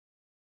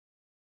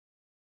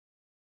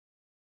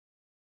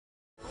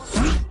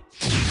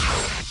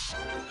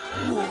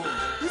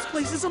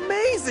place is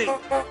amazing!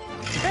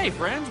 Hey,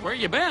 friends, where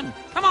you been?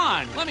 Come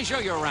on, let me show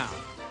you around.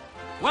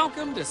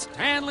 Welcome to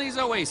Stanley's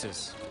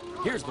Oasis.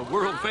 Here's the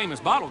world-famous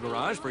bottle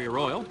garage for your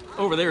oil.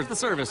 Over there's the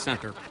service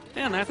center.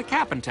 And that's a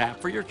cap and tap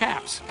for your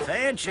caps.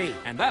 Fancy.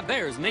 And that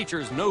there's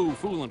nature's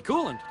no-fooling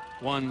coolant.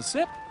 One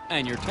sip,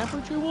 and your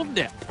temperature will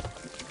dip.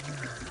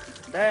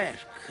 That's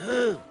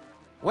cool.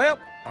 Well,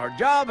 our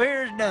job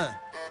here is done.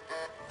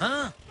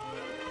 Huh?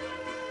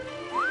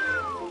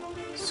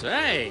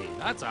 Say,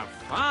 that's a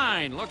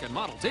fine-looking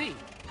Model T.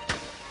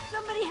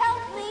 Somebody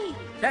help me!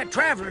 That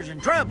traveler's in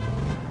trouble.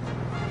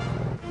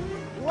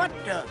 What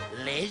the...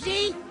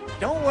 Lizzie?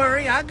 Don't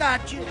worry, I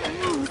got you.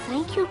 Oh,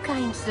 thank you,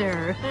 kind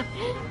sir.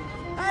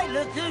 Hey,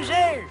 look who's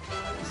there.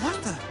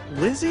 What the?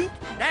 Lizzie?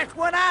 That's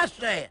what I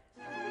said.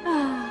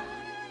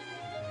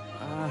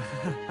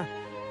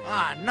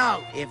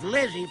 No. If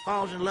Lizzie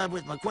falls in love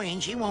with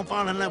McQueen, she won't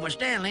fall in love with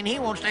Stanley, and he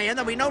won't stay in.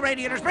 There'll be no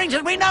Radiator Springs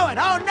as we know it.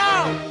 Oh,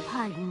 no!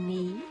 Pardon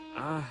me?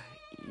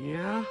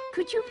 Yeah?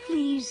 Could you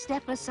please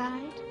step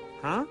aside?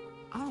 Huh?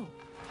 Oh.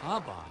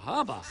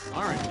 Hubba.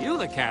 Aren't you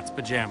the cat's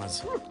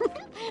pajamas?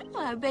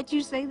 Well, I bet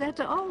you say that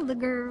to all the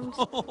girls.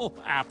 Oh,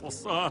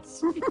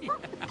 applesauce.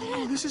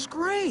 Oh, this is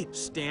great.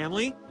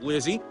 Stanley,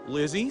 Lizzie,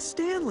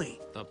 Stanley.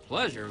 The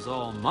pleasure's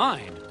all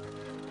mine.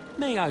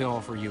 May I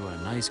offer you a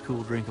nice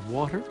cool drink of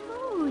water?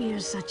 Oh, you're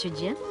such a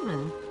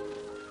gentleman.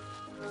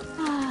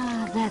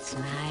 Ah, that's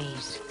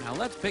nice. Now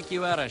let's pick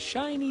you out a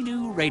shiny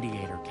new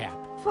radiator cap.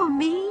 For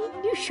me?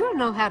 You sure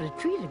know how to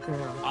treat a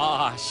girl.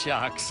 Ah,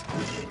 shucks.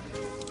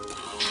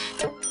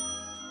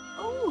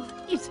 Oh,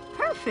 it's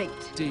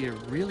perfect. Do you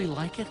really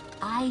like it?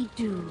 I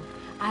do.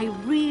 I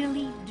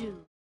really do.